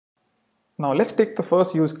Now let's take the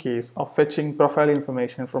first use case of fetching profile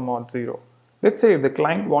information from Auth0. Let's say the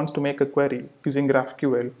client wants to make a query using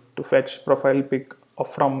GraphQL to fetch profile pic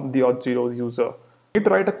from the Auth0 user. We need to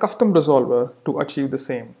write a custom resolver to achieve the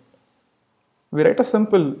same. We write a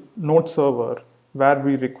simple node server where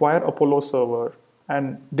we require Apollo server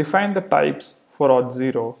and define the types for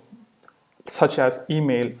Auth0 such as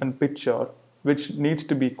email and picture, which needs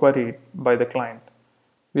to be queried by the client.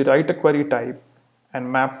 We write a query type and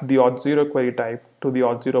map the Auth0 query type to the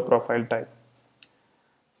Auth0 profile type.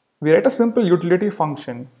 We write a simple utility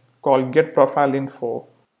function called getProfileInfo,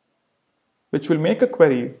 which will make a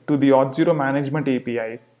query to the Auth0 management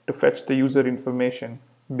API to fetch the user information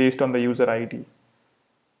based on the user ID.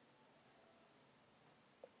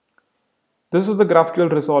 This is the GraphQL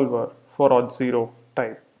resolver for Auth0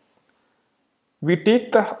 type. We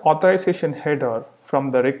take the authorization header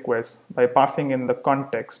from the request by passing in the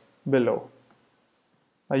context below.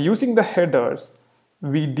 By using the headers,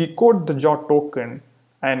 we decode the JOT token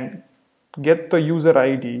and get the user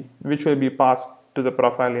ID, which will be passed to the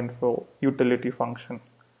profile info utility function.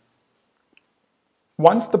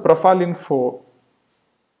 Once the profile info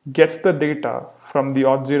gets the data from the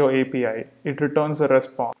Auth0 API, it returns a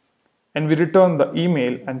response, and we return the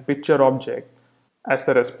email and picture object as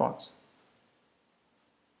the response.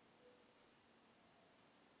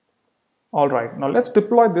 Alright, now let's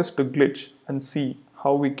deploy this to Glitch and see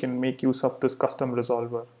how we can make use of this custom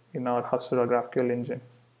resolver in our Hasura GraphQL engine.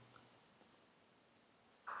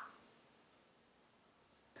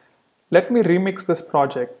 Let me remix this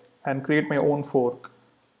project and create my own fork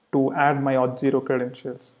to add my Auth0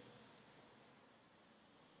 credentials.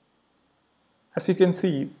 As you can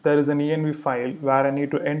see, there is an env file where I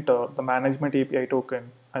need to enter the management API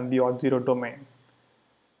token and the Auth0 domain.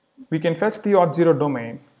 We can fetch the Auth0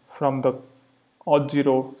 domain from the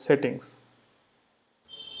Auth0 settings.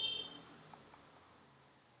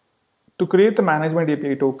 To create the management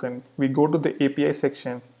API token, we go to the API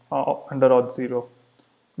section under Auth0.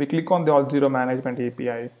 We click on the Auth0 management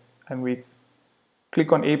API and we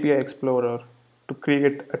click on API Explorer to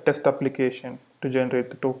create a test application to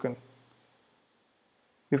generate the token.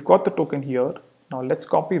 We've got the token here. Now let's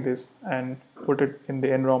copy this and put it in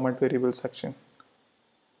the environment variable section.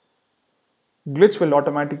 Glitch will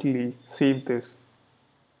automatically save this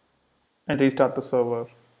and restart the server.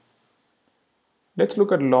 Let's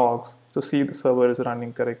look at logs to see if the server is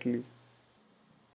running correctly.